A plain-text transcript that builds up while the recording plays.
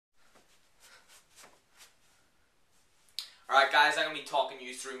Alright guys, I'm going to be talking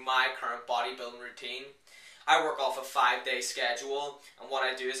you through my current bodybuilding routine. I work off a 5-day schedule, and what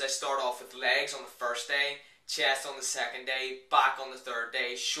I do is I start off with legs on the first day, chest on the second day, back on the third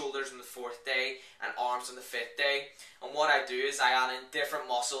day, shoulders on the fourth day, and arms on the fifth day. And what I do is I add in different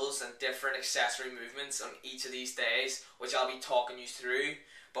muscles and different accessory movements on each of these days, which I'll be talking you through.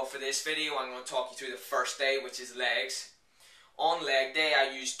 But for this video, I'm going to talk you through the first day, which is legs. On leg day,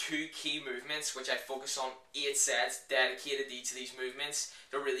 I use 2 key movements, which I focus on 8 sets dedicated to each of these movements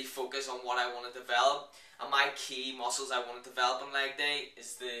to really focus on what I want to develop. And my key muscles I want to develop on leg day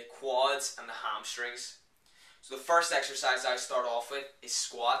is the quads and the hamstrings. So the first exercise I start off with is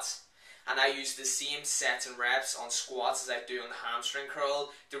squats. And I use the same sets and reps on squats as I do on the hamstring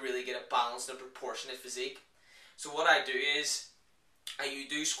curl to really get a balanced and proportionate physique. So what I do is you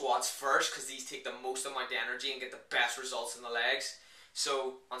do squats first because these take the most amount of energy and get the best results in the legs.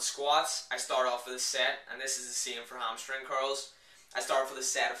 So on squats, I start off with a set, and this is the same for hamstring curls. I start off with a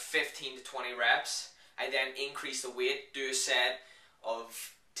set of 15 to 20 reps. I then increase the weight, do a set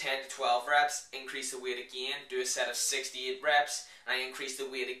of 10 to 12 reps, increase the weight again, do a set of 68 reps, and I increase the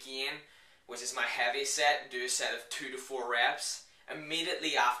weight again, which is my heavy set, and do a set of 2 to 4 reps.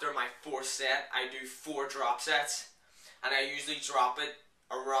 Immediately after my 4th set, I do 4 drop sets. And I usually drop it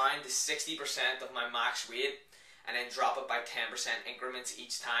around to 60% of my max weight and then drop it by 10% increments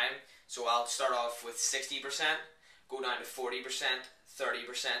each time. So I'll start off with 60%, go down to 40%,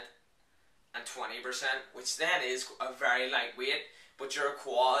 30% and 20%, which then is a very light weight, but your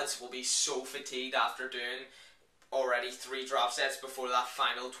quads will be so fatigued after doing already 3 drop sets before that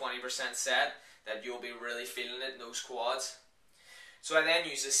final 20% set that you'll be really feeling it in those quads. So I then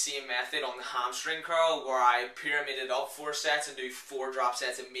use the same method on the hamstring curl where I pyramid it up 4 sets and do 4 drop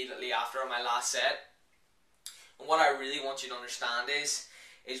sets immediately after my last set. And what I really want you to understand is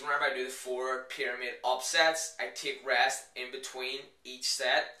whenever I do the 4 pyramid up sets, I take rest in between each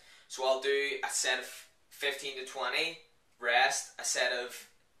set. So I'll do a set of 15 to 20, rest, a set of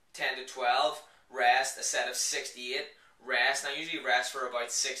 10 to 12, rest, a set of 68, rest. And I usually rest for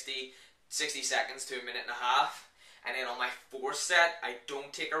about 60 seconds to a minute and a half. And then on my 4th set, I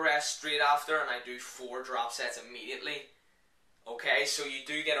don't take a rest straight after, and I do 4 drop sets immediately. Okay, so you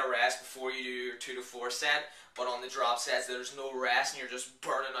do get a rest before you do your 2 to 4 set, but on the drop sets there's no rest and you're just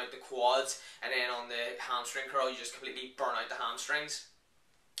burning out the quads, and then on the hamstring curl you just completely burn out the hamstrings.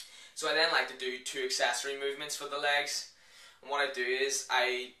 So I then like to do 2 accessory movements for the legs. And what I do is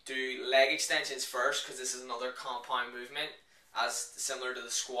I do leg extensions first, because this is another compound movement as similar to the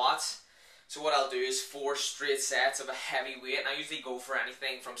squats. So what I'll do is 4 straight sets of a heavy weight, and I usually go for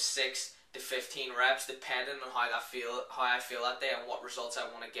anything from 6 to 15 reps depending on how I feel that day and what results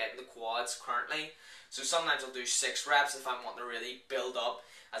I want to get in the quads currently. So sometimes I'll do 6 reps if I want to really build up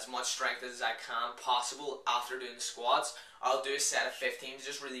as much strength as I can possible after doing the squats. I'll do a set of 15 to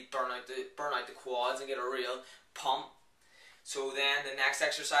just really burn out the quads and get a real pump. So then the next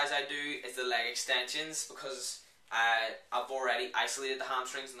exercise I do is the leg extensions, because I've already isolated the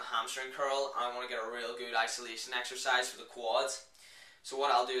hamstrings and the hamstring curl, and I want to get a real good isolation exercise for the quads. So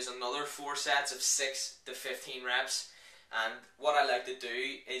what I'll do is another 4 sets of 6 to 15 reps, and what I like to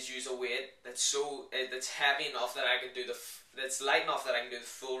do is use a weight that's heavy enough that I can do that's light enough that I can do the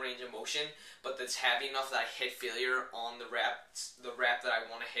full range of motion, but that's heavy enough that I hit failure on the rep that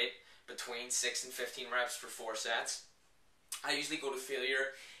I want to hit between 6 and 15 reps for 4 sets. I usually go to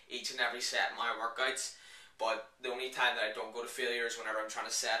failure each and every set in my workouts. But the only time that I don't go to failure is whenever I'm trying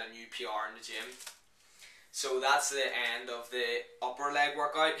to set a new PR in the gym. So that's the end of the upper leg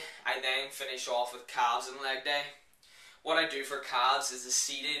workout. I then finish off with calves and leg day. What I do for calves is the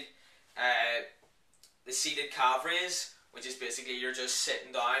seated calf raise, which is basically you're just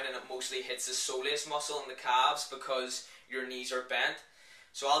sitting down, and it mostly hits the soleus muscle in the calves because your knees are bent.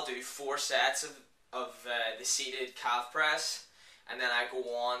 So I'll do 4 sets of the seated calf press, and then I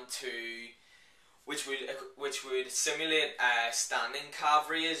go on to which would simulate a standing calf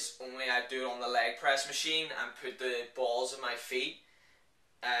raise, only I do it on the leg press machine and put the balls of my feet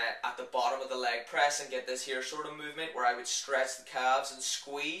at the bottom of the leg press and get this here sort of movement where I would stretch the calves and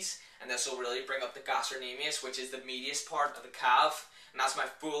squeeze, and this will really bring up the gastrocnemius, which is the medius part of the calf. And that's my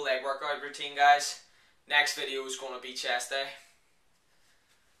full leg workout routine, guys. Next video is going to be chest day.